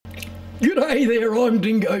G'day there, I'm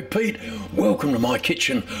Dingo Pete. Welcome to my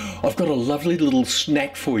kitchen. I've got a lovely little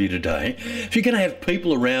snack for you today. If you're going to have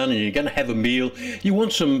people around and you're going to have a meal, you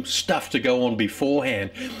want some stuff to go on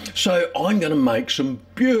beforehand. So I'm going to make some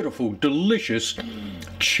beautiful, delicious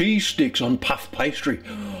cheese sticks on puff pastry.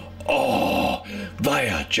 Oh, they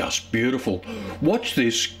are just beautiful. Watch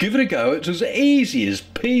this, give it a go. It's as easy as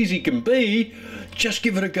peasy can be. Just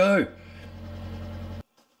give it a go.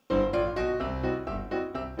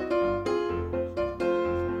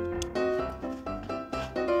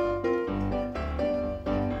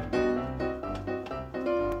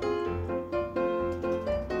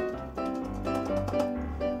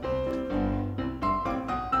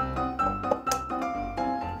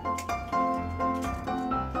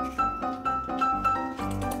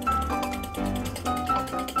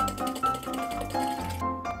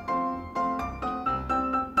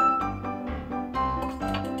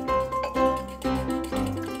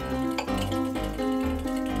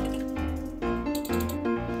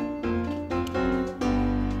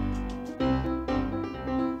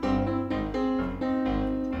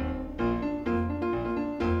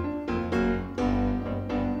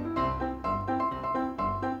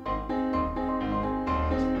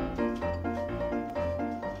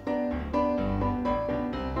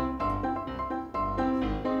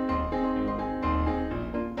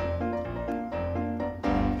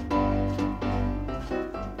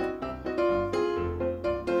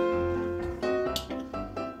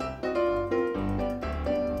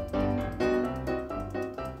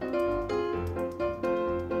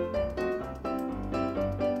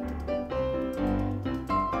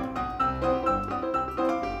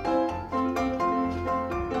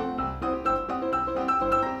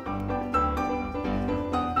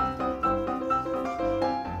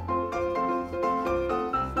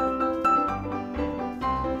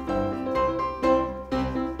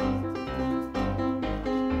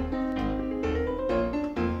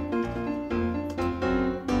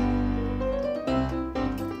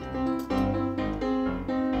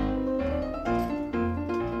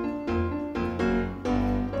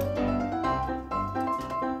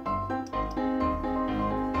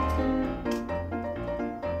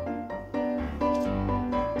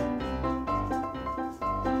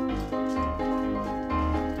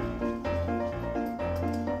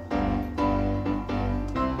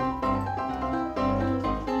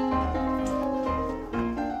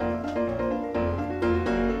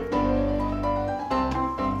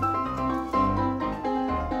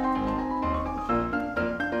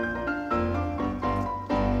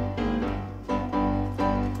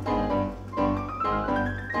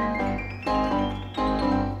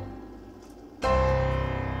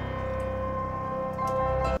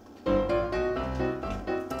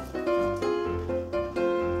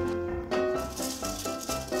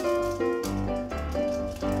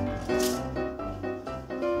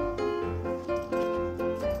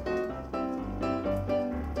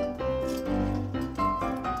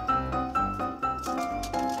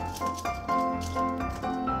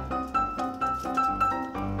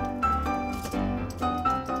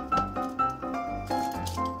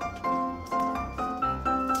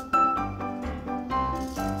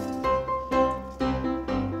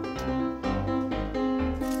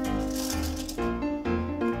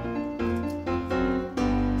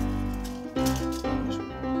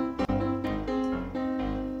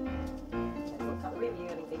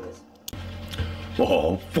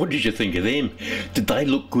 Oh, what did you think of them? Did they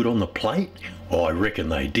look good on the plate? Oh, I reckon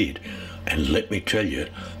they did. And let me tell you,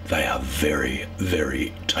 they are very,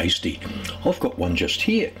 very tasty. I've got one just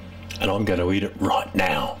here, and I'm going to eat it right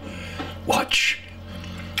now. Watch.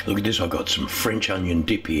 Look at this, I've got some French onion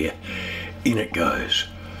dip here. In it goes.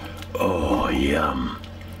 Oh, yum.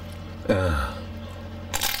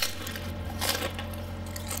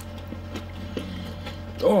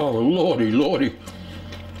 Oh, lordy, lordy.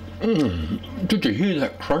 Did you hear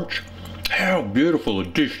that crunch? How beautiful a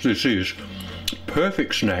dish this is.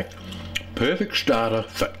 Perfect snack, perfect starter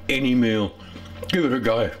for any meal. Give it a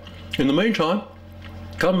go. In the meantime,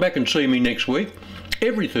 come back and see me next week.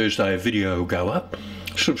 Every Thursday a video will go up.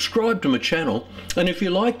 Subscribe to my channel, and if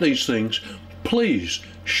you like these things, please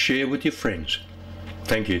share with your friends.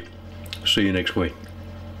 Thank you. See you next week.